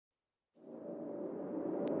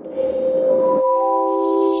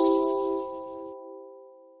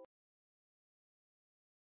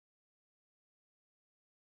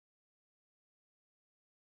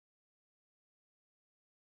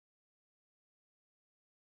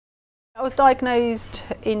I was diagnosed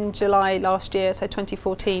in July last year, so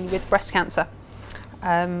 2014, with breast cancer.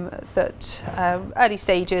 Early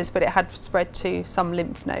stages, but it had spread to some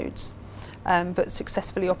lymph nodes, but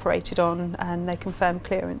successfully operated on, and they confirmed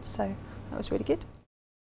clearance, so that was really good.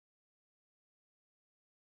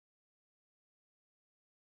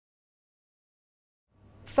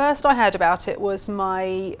 First I heard about it was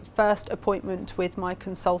my first appointment with my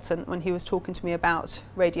consultant when he was talking to me about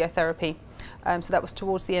radiotherapy. So that was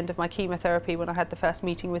towards the end of my chemotherapy when I had the first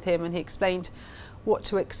meeting with him, and he explained what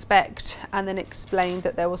to expect, and then explained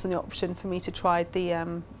that there was an option for me to try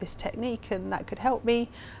this technique and that could help me.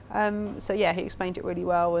 So yeah, he explained it really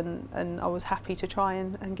well, and I was happy to try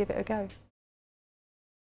and give it a go.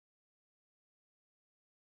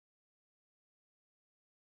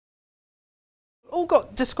 All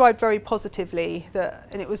got described very positively,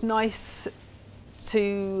 and it was nice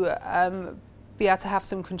to be able to have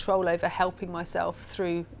some control over helping myself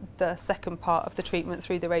through the second part of the treatment,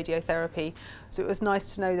 through the radiotherapy. So it was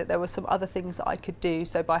nice to know that there were some other things that I could do.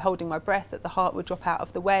 So by holding my breath, that the heart would drop out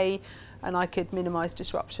of the way, and I could minimise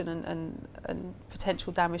disruption and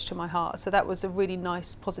potential damage to my heart. So that was a really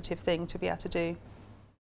nice, positive thing to be able to do.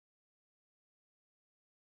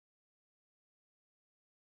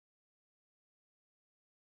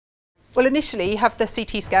 Well, initially you have the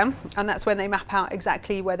CT scan, and that's when they map out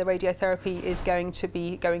exactly where the radiotherapy is going to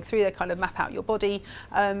be going through. They kind of map out your body,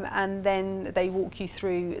 and then they walk you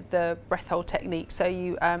through the breath hold technique. So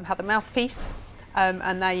you have the mouthpiece,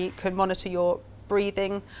 and they can monitor your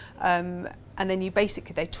breathing, and then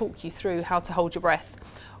they talk you through how to hold your breath.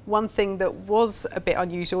 One thing that was a bit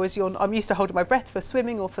unusual is I'm used to holding my breath for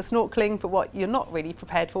swimming or for snorkeling, but what you're not really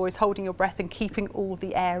prepared for is holding your breath and keeping all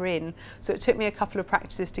the air in. So it took me a couple of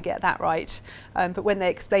practices to get that right. But when they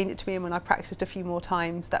explained it to me and when I practiced a few more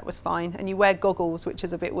times, that was fine. And you wear goggles, which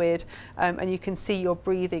is a bit weird, and you can see your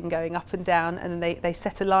breathing going up and down, and then they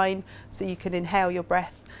set a line so you can inhale your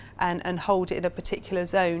breath and hold it in a particular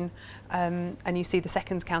zone, and you see the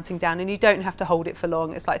seconds counting down, and you don't have to hold it for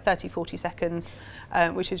long. It's like 30-40 seconds,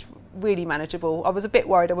 which is really manageable. I was a bit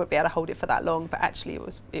worried I wouldn't be able to hold it for that long, but actually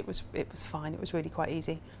it was fine. It was really quite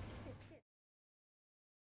easy.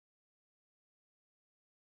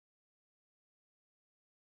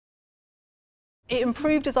 It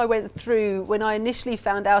improved as I went through. When I initially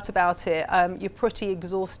found out about it, you're pretty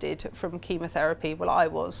exhausted from chemotherapy. Well, I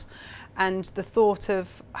was. And the thought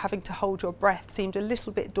of having to hold your breath seemed a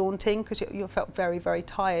little bit daunting because you felt very, very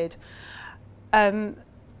tired. But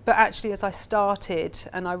actually, as I started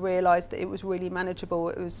and I realised that it was really manageable,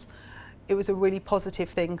 it was a really positive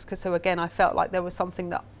thing, because so again I felt like there was something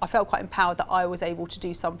that I felt quite empowered that I was able to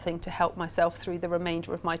do something to help myself through the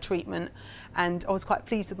remainder of my treatment, and I was quite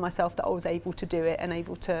pleased with myself that I was able to do it and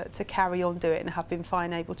able to carry on do it, and have been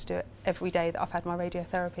fine able to do it every day that I've had my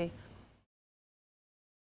radiotherapy.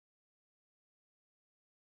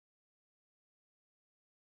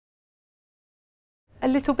 A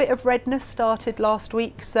little bit of redness started last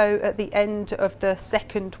week, so at the end of the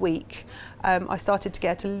second week I started to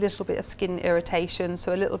get a little bit of skin irritation,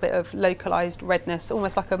 so a little bit of localised redness,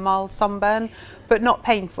 almost like a mild sunburn, but not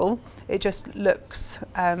painful. It just looks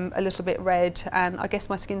a little bit red, and I guess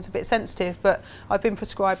my skin's a bit sensitive, but I've been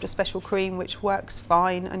prescribed a special cream which works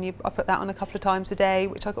fine, and I put that on a couple of times a day,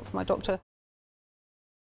 which I got from my doctor.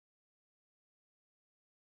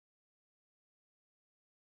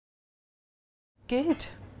 Good.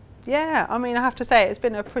 Yeah, I mean, I have to say it's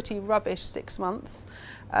been a pretty rubbish 6 months,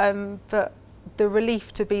 but the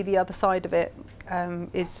relief to be the other side of it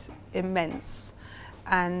is immense.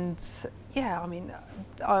 And yeah, I mean,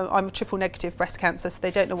 I'm a triple negative breast cancer, so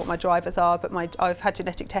they don't know what my drivers are, but I've had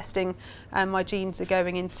genetic testing, and my genes are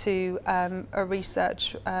going into a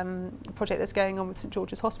research project that's going on with St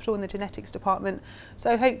George's Hospital in the genetics department.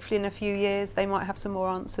 So hopefully in a few years they might have some more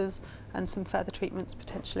answers and some further treatments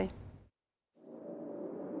potentially.